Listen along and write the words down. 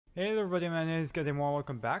Hey everybody, my name is Kademwa.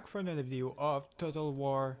 Welcome back for another video of Total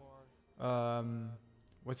War. Um,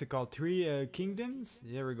 what's it called? Three Kingdoms?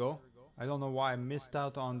 There we go. I don't know why I missed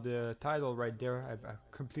out on the title right there. I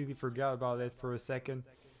completely forgot about it for a second.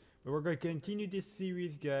 But we're going to continue this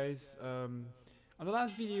series, guys. On the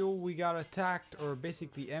last video, we got attacked or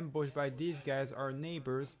basically ambushed by these guys, our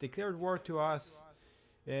neighbors, declared war to us.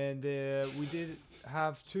 And we did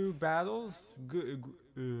have two battles.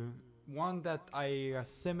 One that I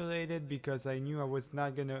simulated because I knew I was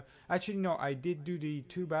not gonna. Actually, no, I did do the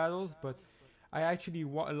two battles, but I actually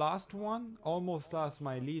lost one. Almost lost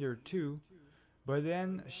my leader too. But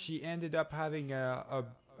then she ended up having a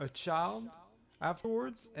child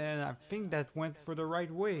afterwards, and I think that went for the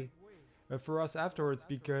right way for us afterwards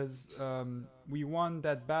because we won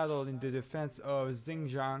that battle in the defense of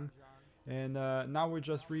Xinjiang, and now we're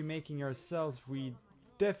just remaking ourselves. We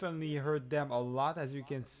definitely hurt them a lot, as you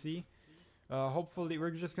can see. Hopefully,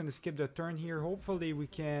 we're just gonna skip the turn here. Hopefully, we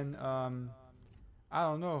can. I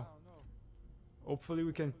don't know. Hopefully,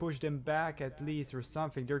 we can push them back at least or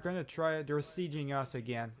something. They're gonna try. They're sieging us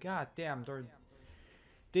again. God damn,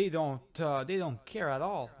 they don't care at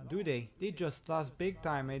all, do they? They just lost big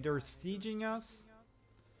time and they're sieging us.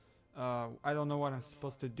 I don't know what I'm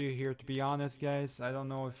supposed to do here, to be honest, guys. I don't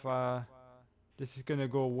know if this is gonna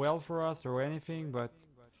go well for us or anything, but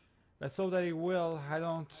let's hope that it will. I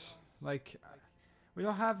don't like. We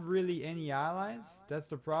don't have really any allies. That's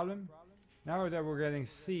the problem. Now that we're getting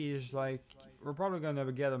siege, like we're probably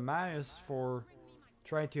gonna get a minus for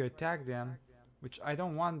trying to attack them, which I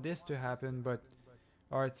don't want this to happen. But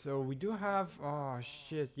alright, so we do have. Oh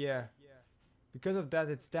shit, yeah. Because of that,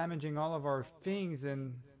 it's damaging all of our things,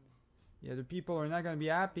 and yeah, the people are not gonna be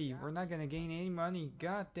happy. We're not gonna gain any money.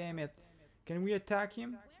 God damn it. Can we attack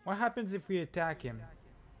him? What happens if we attack him?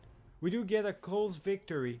 We do get a close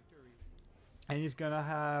victory. And he's gonna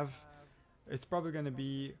have, it's probably gonna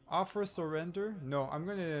be offer surrender. No, I'm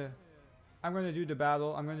gonna do the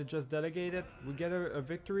battle. I'm gonna just delegate it. We get a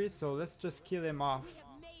victory, so let's just kill him off.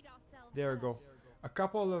 There we go. A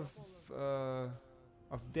couple of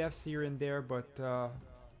deaths here and there, but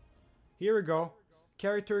here we go.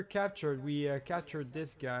 Character captured. We captured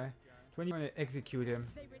this guy. 20. I'm gonna execute him.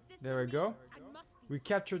 There we go. We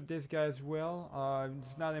captured this guy as well.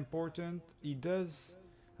 It's not important. He does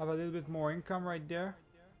have a little bit more income right there.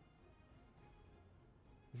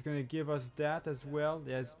 He's gonna give us that as well.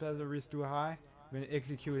 Yeah, his salary is too high. I'm gonna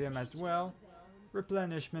execute him as well.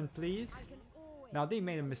 Replenishment, please. Now they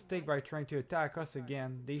made a mistake by trying to attack us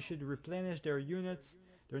again. They should replenish their units.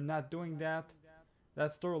 They're not doing that.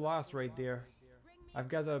 That's their loss right there. I've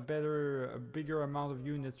got a bigger amount of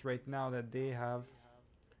units right now that they have.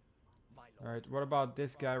 Alright, what about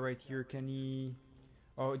this guy right here? Can he...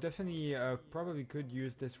 Oh, definitely probably could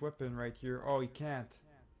use this weapon right here. Oh, he can't.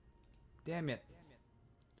 Damn it.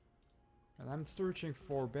 And I'm searching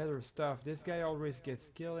for better stuff. This guy always gets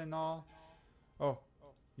skill and all. Oh,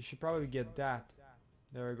 you should probably get that.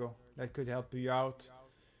 There we go. That could help you out.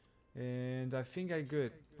 And I think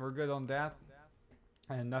we're good on that.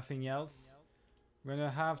 And nothing else. We're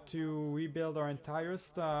gonna have to rebuild our entire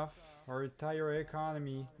stuff. Our entire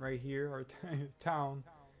economy right here. Our entire town.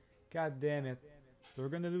 God damn it. So we're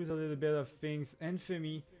gonna lose a little bit of things.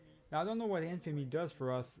 Infamy. Now I don't know what infamy does for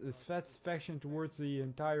us. It's satisfaction towards the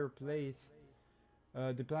entire place.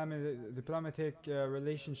 Diplomatic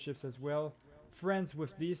relationships as well. Friends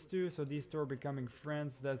with these two, so these two are becoming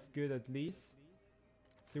friends. That's good at least.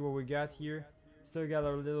 See what we got here. Still got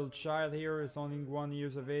our little child here. It's only 1 year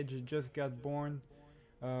of age. He just got born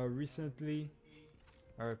recently.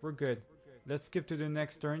 Alright, we're good. Let's skip to the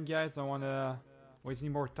next turn, guys. I don't wanna waste any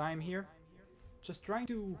more time here. Just trying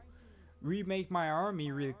to remake my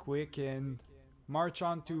army real quick and march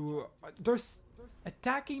on to... they're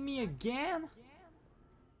attacking me again?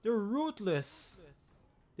 They're ruthless.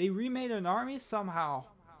 They remade an army somehow.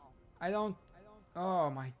 I don't... Oh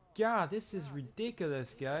my god, this is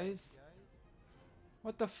ridiculous, guys.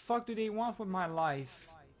 What the fuck do they want with my life?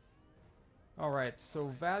 Alright, so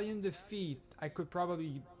valiant defeat. I could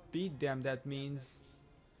probably beat them, that means.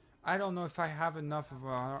 I don't know if I have enough of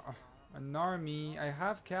an army. I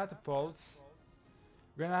have catapults.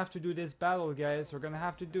 We're gonna have to do this battle, guys. We're gonna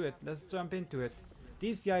have to do it. Let's jump into it.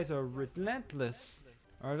 These guys are relentless.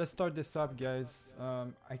 Alright, let's start this up, guys.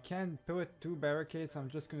 I can't put 2 barricades. I'm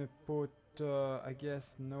just gonna put, I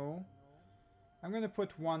guess, no. I'm gonna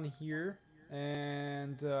put 1 here.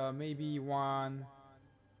 And maybe 1,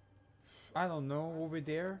 I don't know, over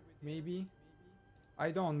there, maybe.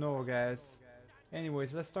 I don't know, guys.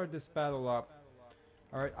 Anyways, let's start this battle up.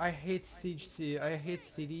 Alright, I hate I hate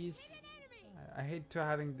cities. I hate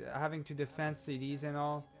having to defend cities and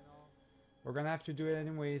all. We're gonna have to do it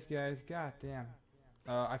anyways, guys. God damn.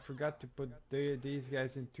 I forgot to put these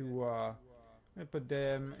guys into, I'm gonna put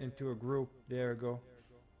them into a group. There we go.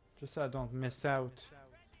 Just so I don't miss out.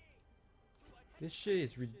 This shit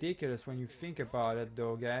is ridiculous when you think about it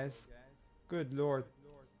though, guys. Good lord.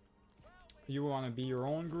 You wanna be your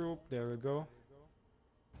own group. There we go.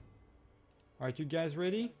 Alright, you guys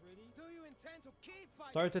ready?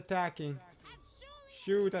 Start attacking.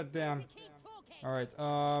 Shoot at them. Alright,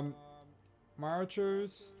 my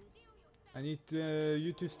archers, I need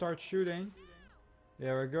you to start shooting.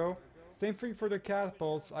 There we go. Same thing for the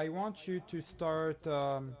catapults. I want you to start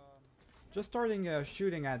just starting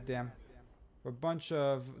shooting at them. A bunch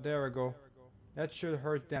of, there we go. That should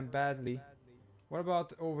hurt them badly. What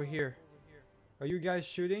about over here? Are you guys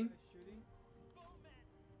shooting?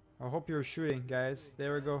 I hope you're shooting, guys.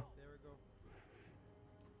 There we go.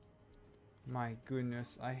 My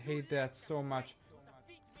goodness, I hate that so much.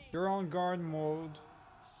 You're on guard mode.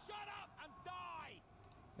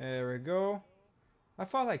 There we go. I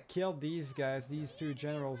thought I killed these guys, these two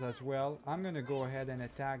generals as well. I'm gonna go ahead and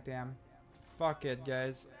attack them. Fuck it,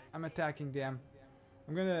 guys. I'm attacking them.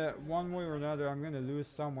 I'm gonna, one way or another, I'm gonna lose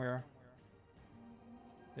somewhere.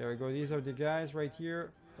 There we go. These are the guys right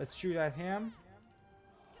here. Let's shoot at him.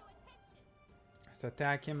 Let's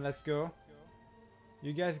attack him. Let's go.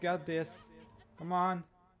 You guys got this. Come on.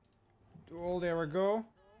 Oh, there we go.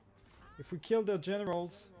 If we kill the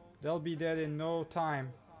generals, they'll be dead in no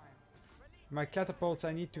time. My catapults,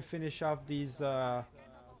 I need to finish off these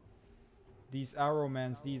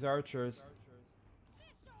arrowmen, these archers.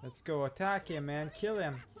 Let's go attack him, man. Kill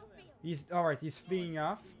him. He's alright. He's fleeing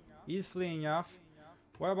off. He's fleeing off.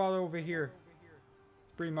 What about over here?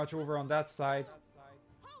 It's pretty much over on that side.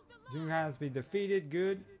 Zheng has been defeated.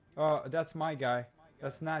 Good. That's my guy.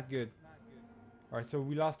 That's not good. Alright, so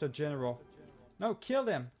we lost a general. No, kill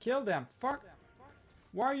them. Kill them. Fuck.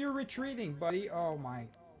 Why are you retreating, buddy? Oh my.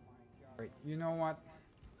 Alright, you know what?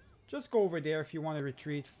 Just go over there if you want to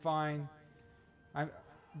retreat. Fine.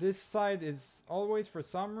 This side is always, for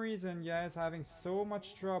some reason, guys, having so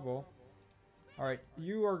much trouble. Alright,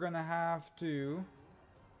 you are gonna have to,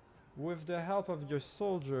 with the help of your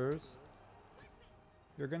soldiers,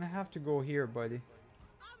 you're gonna have to go here, buddy.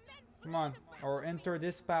 Come on. Or enter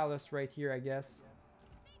this palace right here, I guess.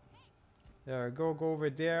 There, go over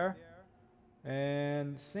there.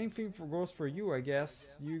 And same thing goes for you, I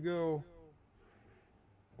guess. You go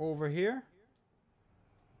over here.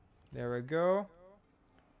 There we go.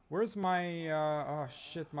 Where's my, oh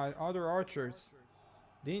shit, my other archers?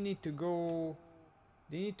 They need to go,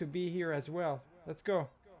 they need to be here as well. Let's go.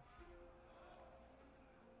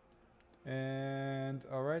 And,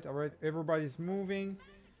 alright, everybody's moving.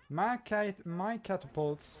 My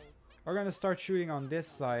catapults are gonna start shooting on this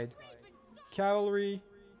side. Cavalry,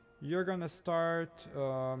 you're gonna start,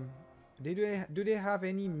 do they have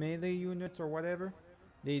any melee units or whatever?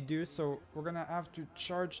 They do, so we're gonna have to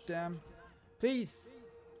charge them. Please!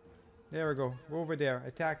 There we go. Go over there.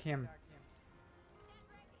 Attack him.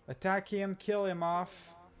 Attack him. Kill him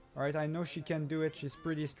off. Alright, I know she can do it. She's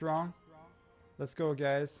pretty strong. Let's go,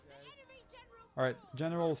 guys. Alright,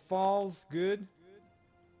 General falls. Good.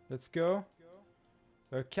 Let's go.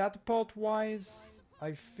 Catapult-wise,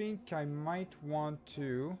 I think I might want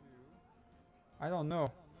to... I don't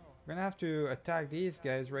know. We're gonna have to attack these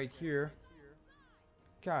guys right here.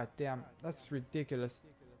 God damn, that's ridiculous.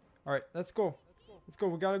 Alright, let's go. Let's go.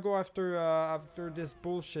 We gotta go after after this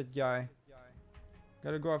bullshit guy.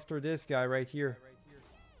 Gotta go after this guy right here.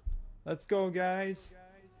 Let's go, guys.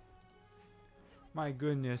 My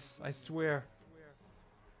goodness, I swear.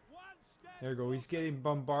 There we go. He's getting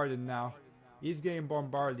bombarded now. He's getting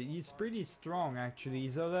bombarded. He's pretty strong, actually.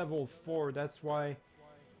 He's a level 4. That's why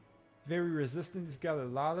very resistant. He's got a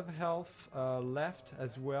lot of health left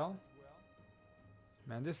as well.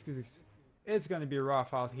 Man, this is... It's gonna be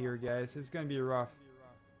rough out here, guys. It's gonna be rough.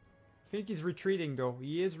 I think he's retreating, though.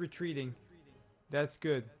 He is retreating. That's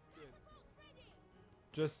good.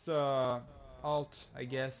 Just alt, I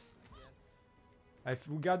guess.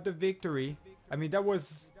 We got the victory. I mean, that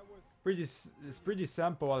was it's pretty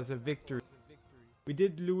simple as a victory. We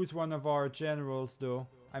did lose one of our generals, though.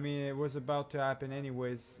 I mean, it was about to happen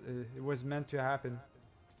anyways. It was meant to happen.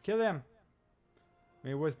 Kill him. I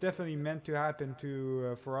mean, it was definitely meant to happen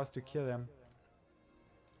to for us to kill him.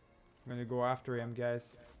 I'm gonna go after him,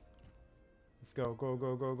 guys. Let's go, go,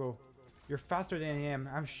 go, go, go. You're faster than him,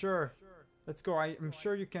 I'm sure. Let's go. I'm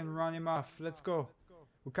sure you can run him off. Let's go.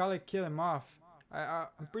 We gotta kill him off.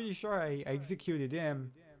 I'm pretty sure I executed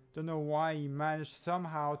him. Don't know why he managed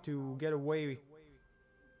somehow to get away.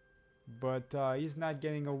 But he's not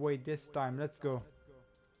getting away this time. Let's go.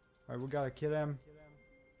 Alright, we gotta kill him.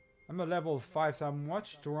 I'm a level 5, so I'm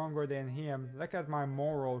much stronger than him. Look at my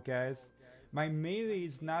moral, guys. My melee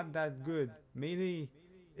is not that good. Melee,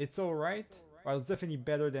 it's alright. Well, it's definitely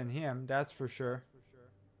better than him, that's for sure.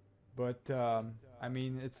 But, I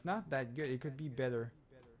mean, it's not that good. It could be better.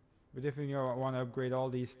 We definitely want to upgrade all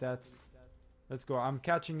these stats. Let's go. I'm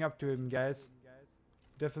catching up to him, guys.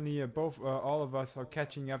 Definitely all of us are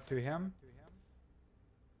catching up to him.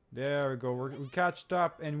 There we go. We catched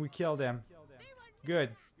up and we killed him. Good.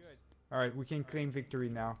 Alright, we can claim victory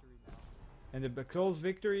now. And the close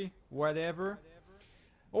victory, whatever.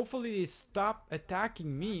 Hopefully they stop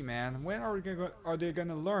attacking me, man. When are they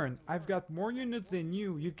gonna learn? I've got more units than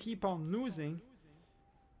you. You keep on losing.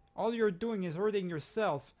 All you're doing is hurting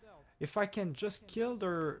yourself. If I can just kill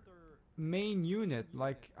their main unit,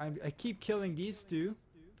 like I keep killing these two.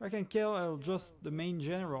 If I can kill just the main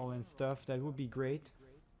general and stuff, that would be great.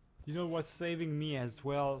 You know what's saving me as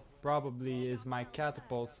well, probably, is my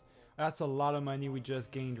catapults. That's a lot of money we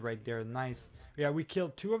just gained right there. Nice. Yeah, we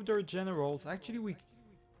killed 2 of their generals. Actually, we...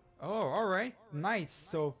 Oh, alright. Nice.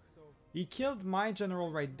 So, he killed my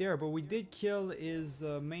general right there, but we did kill his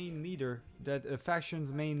main leader. That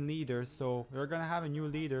faction's main leader. So, we're gonna have a new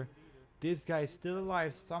leader. This guy is still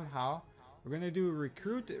alive somehow. We're gonna do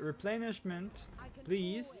recruit replenishment,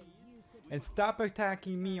 please. And stop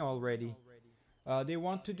attacking me already. They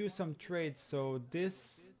want to do some trades, so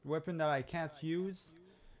this weapon that I can't use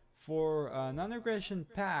for a non-aggression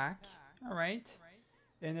pack, alright,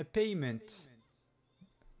 and a payment.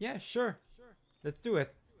 Yeah, sure, let's do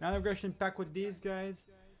it. Non-aggression pack with these guys,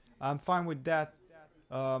 I'm fine with that.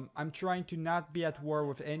 I'm trying to not be at war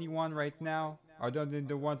with anyone right now, other than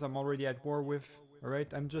the ones I'm already at war with,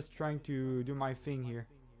 alright? I'm just trying to do my thing here,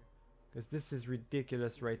 because this is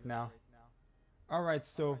ridiculous right now. Alright,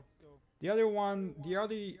 so the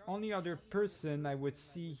only other person I would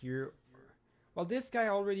see here, well, this guy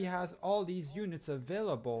already has all these units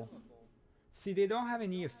available. See, they don't have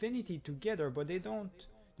any affinity together, but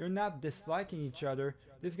they're not disliking each other.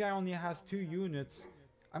 This guy only has 2 units.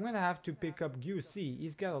 I'm gonna have to pick up Gusi.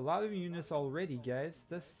 He's got a lot of units already, guys.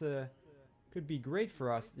 This could be great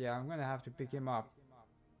for us. Yeah, I'm gonna have to pick him up.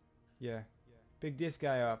 Yeah, pick this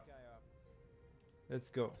guy up.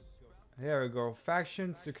 Let's go. There we go.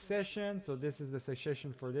 Faction succession. So this is the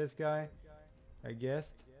succession for this guy, I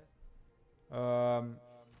guess.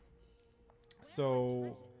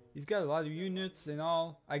 So he's got a lot of units and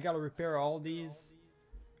all. I gotta repair all these.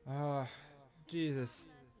 Jesus,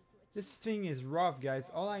 this thing is rough,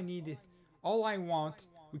 guys. All I want,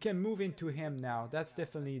 we can move into him now. That's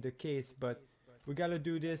definitely the case, but we gotta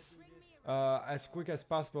do this as quick as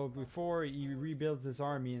possible before he rebuilds his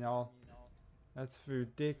army and all. That's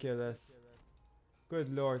ridiculous. Good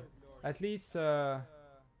lord. At least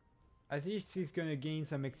he's gonna gain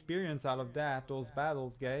some experience out of those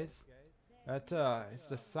battles, guys. That it's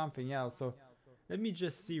just something else. So let me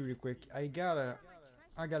just see real quick. I gotta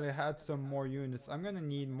add some more units. I'm gonna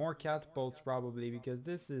need more catapults probably, because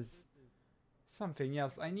this is something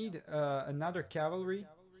else. I need another cavalry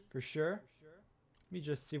for sure. Let me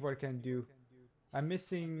just see what I can do. I'm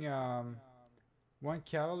missing 1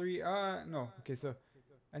 cavalry. No. Okay, so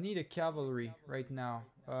I need a cavalry right now.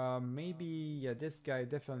 Maybe, yeah, this guy,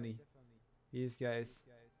 definitely. These guys.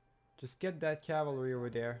 Just get that cavalry over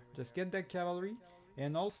there. Just get that cavalry.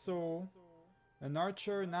 And also, an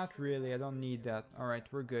archer, not really. I don't need that. Alright,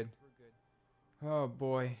 we're good. Oh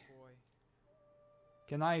boy.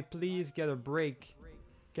 Can I please get a break?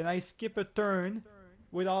 Can I skip a turn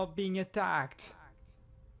without being attacked?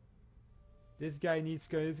 This guy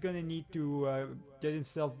is gonna need to get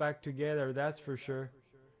himself back together, that's for sure.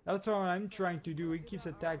 That's what I'm trying to do. He keeps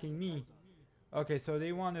attacking me. Okay, so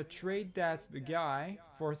they want to trade that guy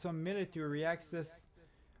for some military access.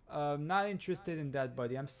 Not interested in that,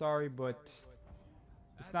 buddy. I'm sorry, but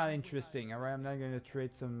it's not interesting. Alright, I'm not gonna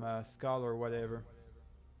trade some skull or whatever.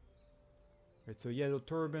 Right, so Yellow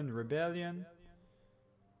Turban Rebellion.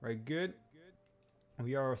 Right, good.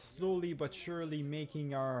 We are slowly but surely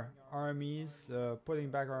making our armies, putting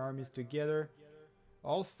back our armies together.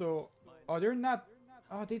 Also, oh, they're not.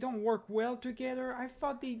 Oh, they don't work well together? I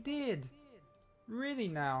thought they did. Really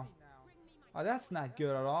now? Oh, that's not good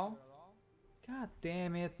at all. God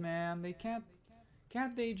damn it, man. They can't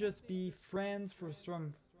they just be friends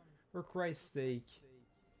for Christ's sake?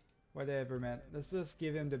 Whatever, man. Let's just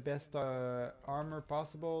give him the best armor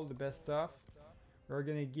possible, the best stuff. We're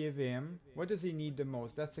gonna give him... What does he need the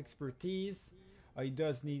most? That's expertise. He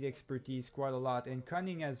does need expertise quite a lot. And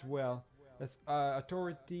cunning as well. That's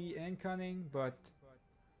authority and cunning, but...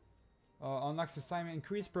 unlocks assignment,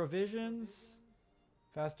 increase provisions,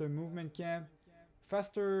 faster movement camp,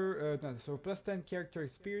 faster, no, so plus 10 character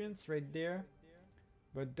experience right there.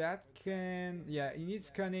 But that can, yeah, he needs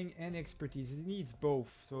cunning and expertise. He needs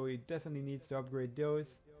both, so he definitely needs to upgrade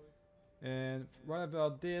those. And what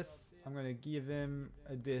about this? I'm gonna give him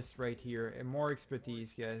this right here, and more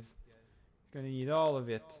expertise, guys. Gonna need all of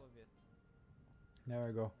it. There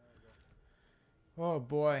we go. Oh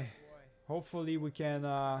boy. Hopefully we can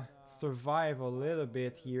survive a little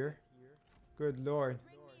bit here. Good lord.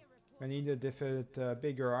 I need a definite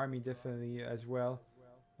bigger army definitely as well.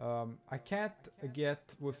 I can't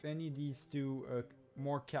get with any of these two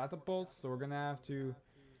more catapults, so we're gonna have to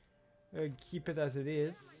keep it as it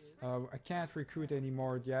is. I can't recruit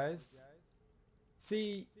anymore, guys.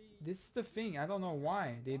 See, this is the thing. I don't know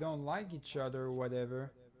why they don't like each other or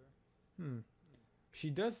whatever. She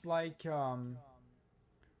does like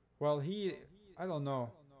well, I don't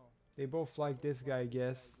know. They both like this guy, I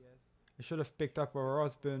guess. I should have picked up her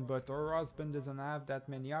husband, but her husband doesn't have that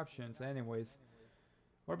many options anyways.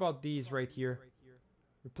 What about these right here?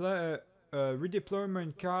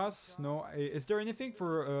 Redeployment costs? No. Is there anything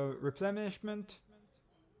for replenishment?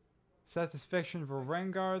 Satisfaction for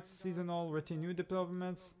vanguards? Seasonal retinue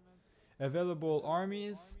deployments? Available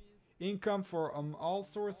armies? Income for all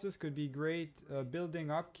sources could be great.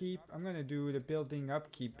 Building upkeep. I'm gonna do the building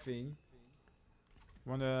upkeep thing.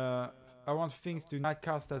 I want things to not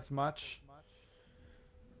cost as much.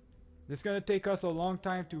 It's gonna take us a long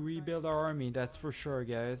time to rebuild our army, that's for sure,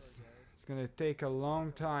 guys. It's gonna take a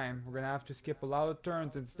long time. We're gonna have to skip a lot of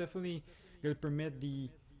turns, and it's definitely gonna permit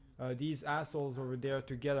these assholes over there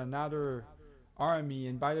to get another army,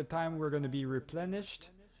 and by the time we're gonna be replenished,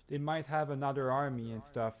 they might have another army and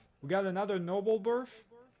stuff. We got another noble birth,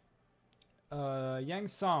 Yang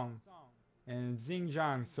Song and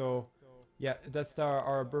Xinjiang, so yeah, that's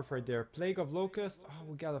our birth right there. Plague of locusts. Oh,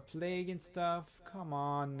 we got a plague and stuff. Come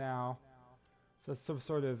on now. So that's some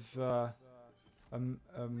sort of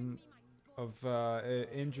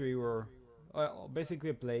injury, or basically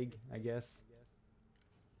a plague, I guess.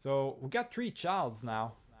 So we got 3 childs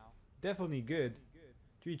now. Definitely good.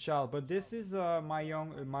 3 child, but this is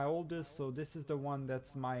my oldest, so this is the one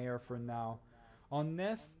that's my heir for now. On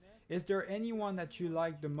this, is there anyone that you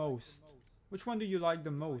like the most? Which one do you like the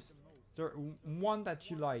most? Is there one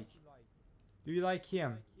that you like? Do you like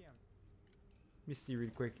him? Let me see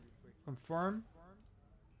real quick. Confirm.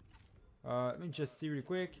 Let me just see real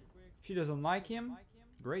quick. She doesn't like him?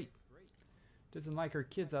 Great. Doesn't like her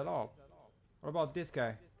kids at all. What about this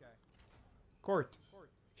guy? Court.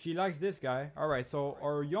 She likes this guy. Alright, so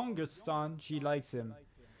our youngest son, she likes him.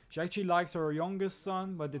 She actually likes her youngest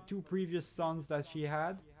son, but the 2 previous sons that she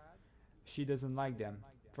had, she doesn't like them.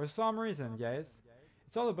 For some reason, guys.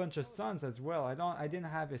 It's all a bunch of sons as well. I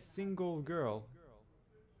didn't have a single girl.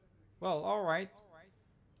 Well, alright.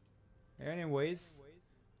 Anyways,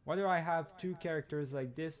 whether I have 2 characters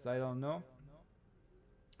like this, I don't know.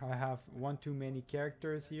 I have one too many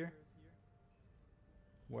characters here.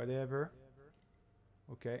 Whatever.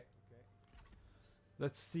 Okay.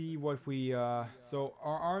 Let's see what we so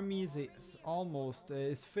our army is almost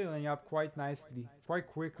is filling up quite nicely, quite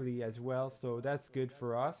quickly as well, so that's good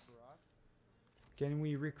for us. Can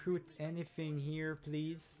we recruit anything here,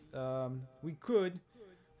 please? We could.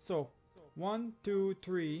 So 1, 2,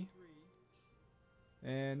 3,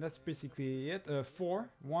 and that's basically it. 4.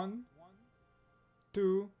 1,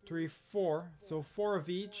 2, 3, 4. So 4 of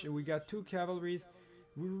each. We got 2 cavalries.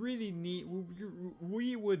 We really need.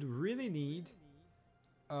 We would really need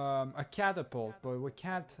a catapult, but we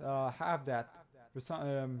can't have that.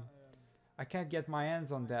 I can't get my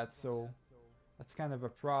hands on that, so that's kind of a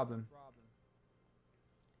problem.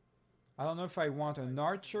 I don't know if I want an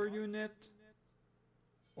archer unit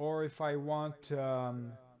or if I want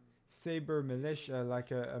saber militia,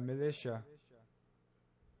 like a militia.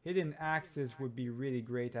 Hidden axes would be really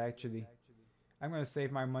great, actually. I'm gonna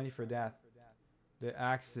save my money for that. The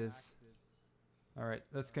axes. Alright,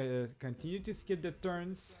 let's continue to skip the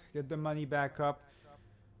turns, get the money back up.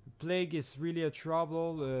 Plague is really a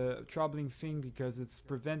troubling thing because it's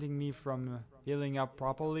preventing me from healing up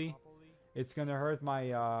properly. It's gonna hurt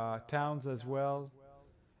my towns as well.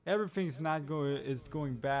 Everything's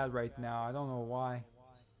going bad right now. I don't know why.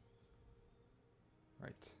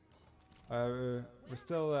 Right. We're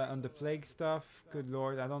still on the plague stuff. Good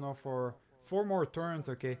lord, I don't know, for 4 more turns.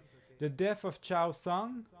 Okay. The death of Chao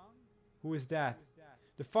Sung. Who is that?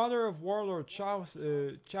 The father of warlord Chao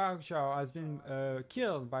has been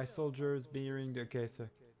killed by soldiers bearing the... Okay, so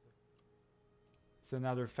it's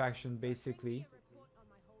another faction basically.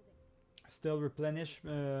 Still replenished,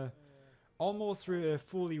 almost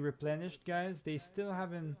fully replenished, guys. They still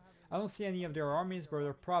haven't I don't see any of their armies, but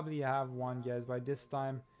they'll probably have one, guys, by this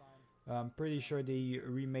time. I'm pretty sure they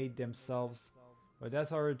remade themselves. But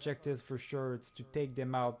that's our objective for sure. It's to take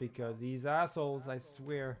them out because these assholes, I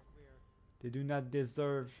swear, they do not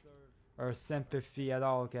deserve our sympathy at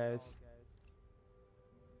all, guys.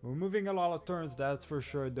 We're moving a lot of turns, that's for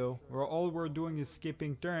sure, though. All we're doing is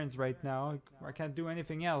skipping turns right now. I can't do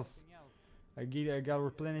anything else. I gotta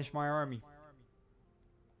replenish my army.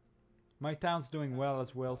 My town's doing well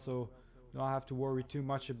as well, so don't have to worry too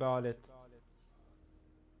much about it.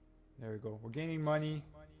 There we go. We're gaining money.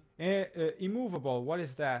 Immovable. What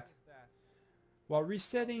is that? While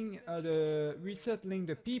resettling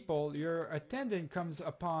the people, your attendant comes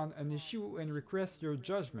upon an issue and requests your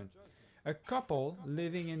judgment. A couple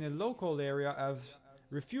living in a local area have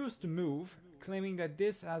refused to move, claiming that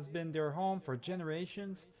this has been their home for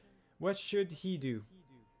generations. What should he do?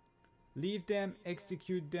 Leave them,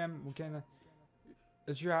 execute them. We can.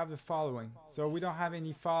 You have the following. So we don't have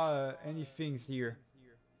any things here.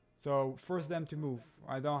 So force them to move.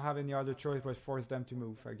 I don't have any other choice but force them to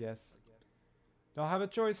move, I guess. Don't have a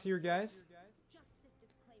choice here, guys.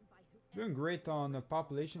 Doing great on the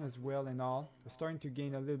population as well and all. We're starting to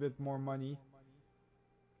gain a little bit more money,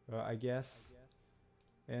 I guess.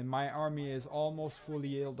 And my army is almost fully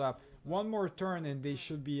healed up. One more turn and they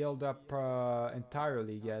should be healed up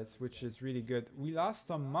entirely, guys, which is really good. We lost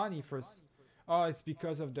some money for... Oh, it's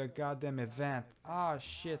because of the goddamn event. Ah,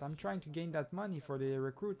 shit. I'm trying to gain that money for the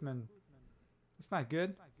recruitment. It's not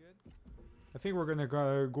good. I think we're gonna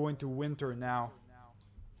go into winter now.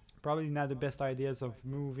 Probably not the best ideas of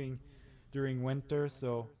moving during winter,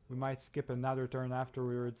 so we might skip another turn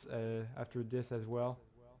afterwards, after this as well.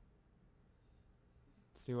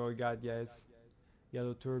 See what we got, guys.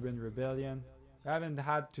 Yellow Turban Rebellion. I haven't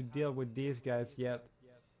had to deal with these guys yet.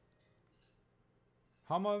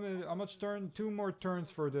 How much turn? 2 more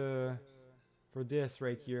turns for this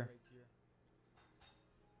right here.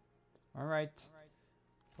 All right.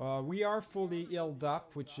 We are fully healed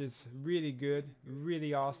up, which is really good,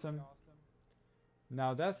 really awesome.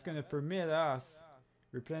 Now that's gonna permit us,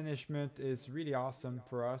 replenishment is really awesome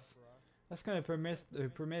for us. That's gonna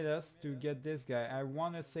permit us to get this guy. I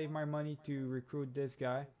want to save my money to recruit this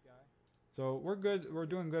guy. So we're good. We're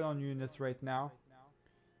doing good on units right now.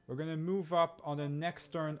 We're gonna move up on the next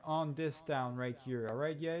turn on this town right here. All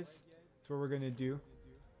right, guys. That's what we're gonna do.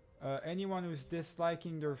 Anyone who's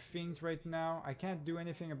disliking their things right now, I can't do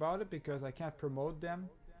anything about it because I can't promote them.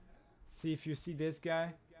 See if you see this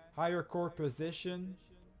guy. Higher core position.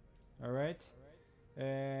 Alright.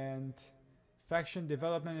 And faction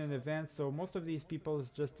development and events. So most of these people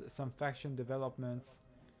is just some faction developments.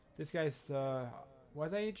 This guy's,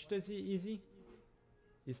 what age is he?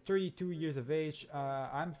 He's 32 years of age.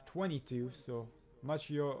 I'm 22, so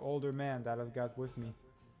much older man that I've got with me.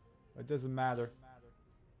 It doesn't matter.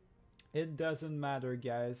 It doesn't matter,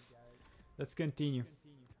 guys. Let's continue.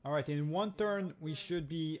 Alright, in 1 turn we should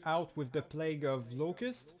be out with the Plague of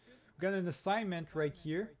Locust. We got an assignment right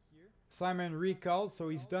here. Assignment recalled, so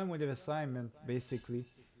he's done with his assignment, basically.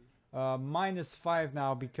 -5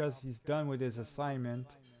 now because he's done with his assignment.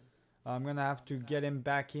 I'm gonna have to get him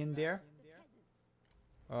back in there.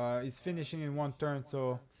 He's finishing in 1 turn,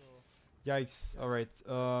 so... Yikes. Alright,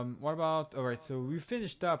 what about... Alright, so we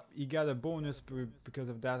finished up. He got a bonus because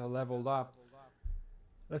of that. I leveled up.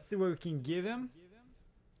 Let's see what we can give him.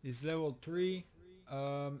 He's level 3.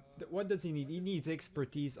 What does he need? He needs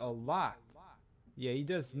expertise a lot. Yeah, he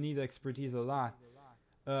does need expertise a lot.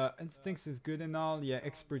 Instincts is good and all. Yeah,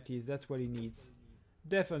 expertise, that's what he needs.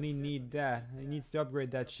 Definitely need that. He needs to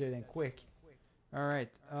upgrade that shit and quick.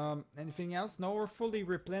 Alright, anything else? No, we're fully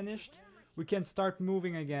replenished. We can start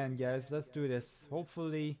moving again, guys. Let's do this.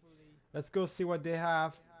 Hopefully, let's go see what they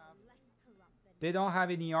have. They don't have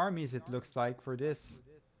any armies, it looks like, for this.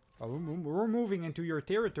 Oh, we're moving into your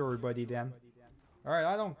territory, buddy, then. Alright,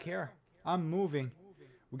 I don't care. I'm moving.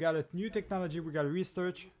 We got a new technology, we got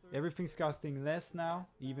research. Everything's costing less now,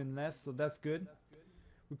 even less, so that's good.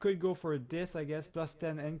 We could go for this, I guess.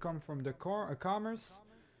 +10 income from the commerce.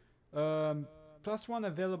 +1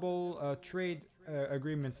 available trade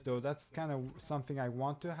agreements, though. That's kind of something I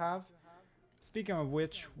want to have. Speaking of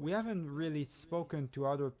which, we haven't really spoken to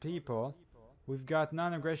other people. We've got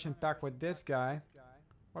non-aggression pact with this guy.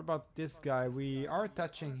 What about this guy? We are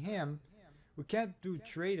touching him. We can't do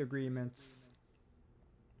trade agreements.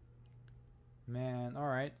 Man,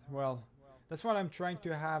 alright. Well, that's what I'm trying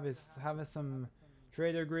to have, is having some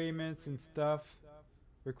trade agreements and stuff.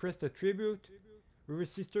 Request a tribute. We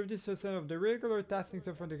receive 30% of the regular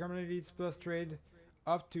taskings from the communities plus trade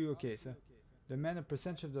up to... Okay, so demand a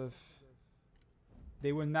percentage of the...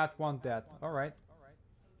 They would not want that. Alright.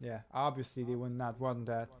 Yeah, obviously they would not want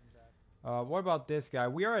that. What about this guy?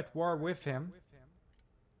 We are at war with him.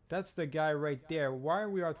 That's the guy right there. Why are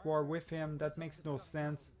we at war with him? That makes no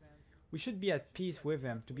sense. We should be at peace with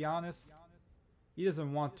him, to be honest. He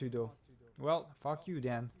doesn't want to though. Well, fuck you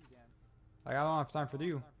then. Like, I don't have time for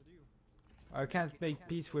you. I can't make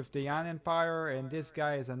peace with the Yan Empire, and this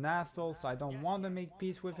guy is an asshole, so I don't want to make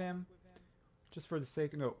peace with him. Just for the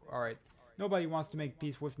sake... No, alright. Nobody wants to make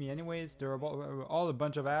peace with me anyways. They're all a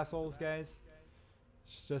bunch of assholes, guys.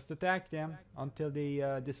 Just attack them until they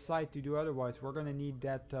decide to do otherwise. We're gonna need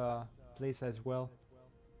that place as well.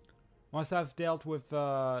 Once I've dealt with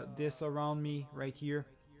this around me right here,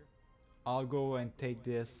 I'll go and take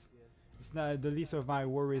this. It's not the least of my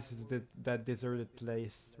worries is that deserted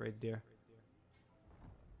place right there.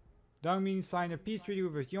 Dongming signed a peace treaty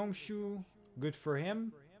with Yongshu. Good for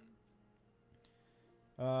him.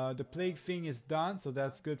 The plague thing is done, so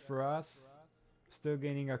that's good for us. Still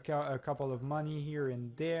gaining a couple of money here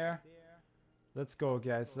and there. Let's go,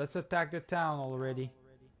 guys. Let's attack the town already.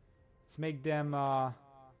 Let's make them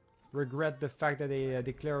regret the fact that they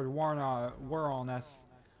declared war on us.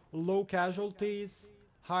 Low casualties,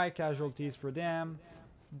 high casualties for them.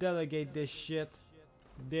 Delegate this shit.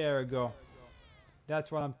 There we go.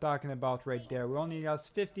 That's what I'm talking about right there. We only got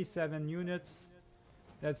 57 units.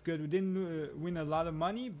 That's good. We didn't win a lot of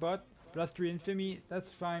money, but +3 infamy,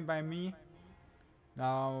 that's fine by me.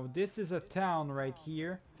 Now, this is a town right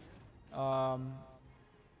here.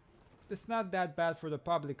 It's not that bad for the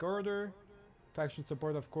public order. Faction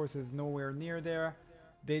support, of course, is nowhere near there.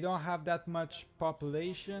 They don't have that much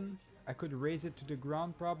population. I could raise it to the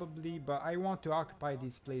ground probably, but I want to occupy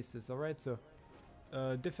these places, alright? So,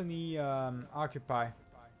 definitely occupy.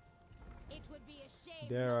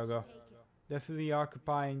 There I go. Definitely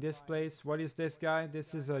occupying this place. What is this guy?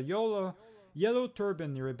 This is a Yellow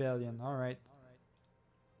Turban Rebellion, alright.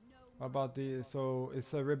 What about the... So,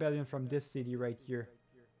 it's a rebellion from this city right here.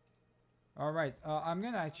 Alright, I'm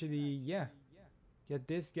gonna actually, yeah, get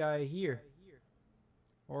this guy here.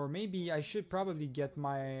 Or maybe I should probably get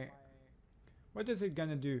my... What is it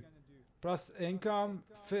gonna do? Plus income,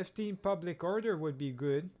 15 public order would be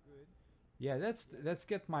good. Yeah, let's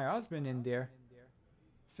get my husband in there.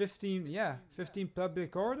 15, yeah, 15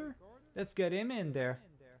 public order. Let's get him in there.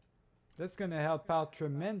 That's gonna help out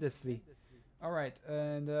tremendously. Alright,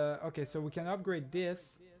 and okay, so we can upgrade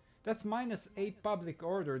this. That's -8 public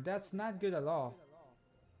order. That's not good at all.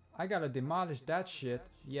 I gotta demolish that shit.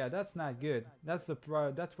 Yeah, that's not good. That's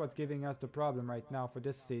what's giving us the problem right now for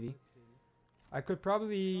this city. I could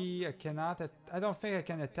probably... I don't think I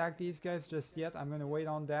can attack these guys just yet. I'm gonna wait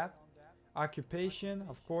on that. Occupation,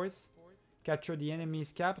 of course. Capture the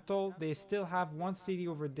enemy's capital. They still have one city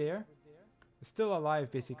over there. It's still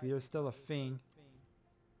alive, basically. There's still a thing.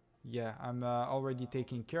 Yeah, I'm already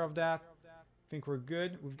taking care of that. Think we're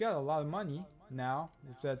good. We've got a lot of money now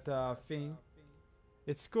with that thing.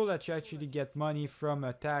 It's cool that you actually get money from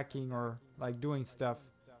attacking or like doing stuff.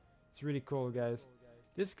 It's really cool, guys.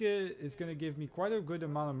 This is gonna give me quite a good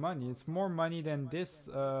amount of money. It's more money than this,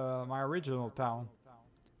 my original town,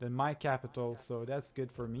 than my capital. So that's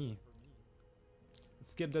good for me.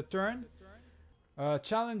 Let's skip the turn.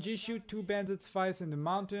 Challenge issued. 2 bandits fights in the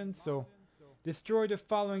mountains. So destroy the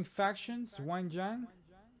following factions. Wanjiang.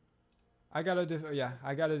 I gotta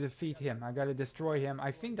defeat him. I gotta destroy him.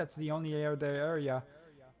 I think that's the only area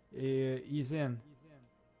he's in.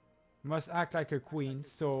 Must act like a queen.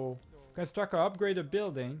 So construct or upgrade a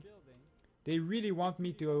building. They really want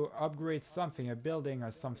me to upgrade something, a building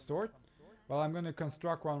or some sort. Well, I'm gonna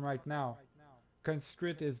construct one right now.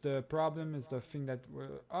 Conscript is the problem, is the thing that...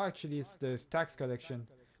 oh, actually, it's the tax collection.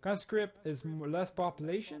 Conscript is less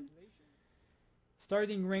population.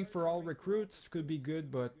 Starting rank for all recruits could be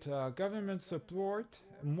good, but government support,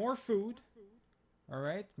 more food.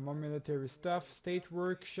 Alright, more military stuff. State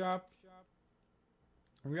workshop.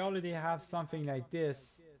 We already have something like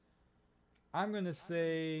this. I'm gonna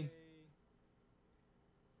say...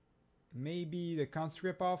 maybe the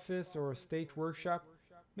conscript office or state workshop.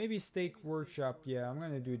 Maybe state workshop, yeah, I'm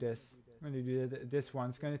gonna do this. I'm gonna do this one.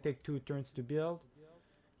 It's gonna take 2 turns to build.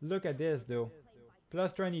 Look at this though.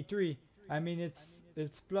 Plus 23. I mean,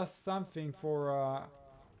 it's plus something for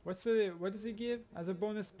what does it give as a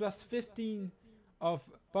bonus? Plus 15 of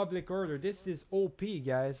public order. This is OP,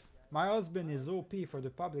 guys. My husband is OP for the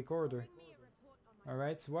public order.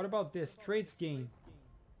 Alright, so what about this? Trades gain.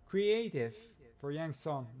 Creative for Yang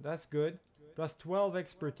Song. That's good. Plus 12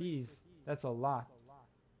 expertise. That's a lot.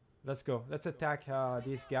 Let's go. Let's attack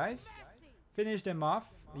these guys. Finish them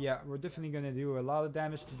off. Yeah, we're definitely gonna do a lot of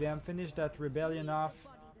damage to them. Finish that rebellion off.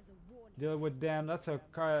 Deal with them. That's a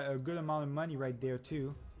good amount of money right there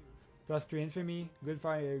too. +3 infamy. Good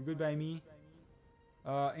by me.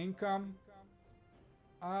 Income.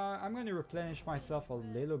 I'm gonna replenish myself a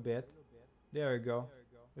little bit. There we go.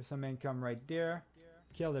 There's some income right there.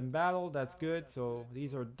 Killed in battle, that's good. So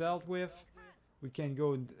these are dealt with. We can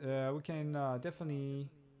go. We can definitely.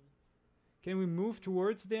 Can we move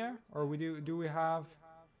towards there, or we do we have?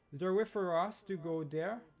 Is there a way for us to go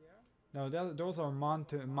there? No, those are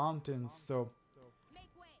mountains. So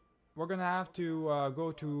we're gonna have to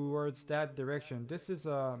go towards that direction. This is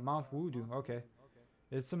Mount Voodoo. Okay,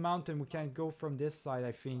 it's a mountain. We can't go from this side.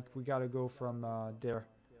 I think we gotta go from there.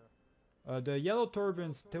 The yellow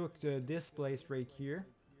turbans took this place right here.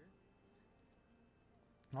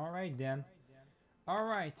 Alright then.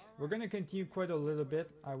 Alright, we're gonna continue quite a little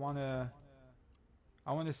bit. I wanna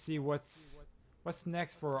see what's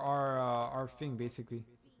next for our thing basically.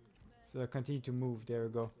 So continue to move. There we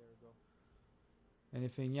go.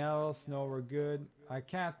 Anything else? No, we're good. I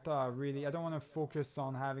can't really. I don't want to focus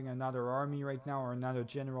on having another army right now or another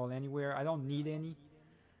general anywhere. I don't need any.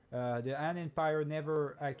 The Han Empire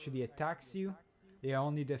never actually attacks you. They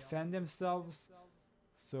only defend themselves.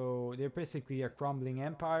 So they're basically a crumbling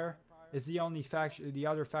empire. It's the only faction, the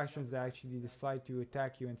other factions that actually decide to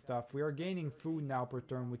attack you and stuff. We are gaining food now per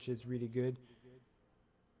turn, which is really good.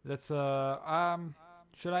 Let's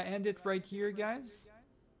should I end it right here, guys?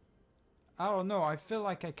 I don't know. I feel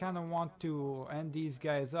like I kind of want to end these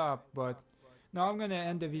guys up, but no, I'm gonna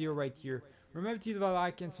end the video right here. Remember to leave a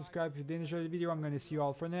like and subscribe if you did enjoy the video. I'm gonna see you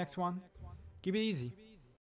all for the next one. Keep it easy.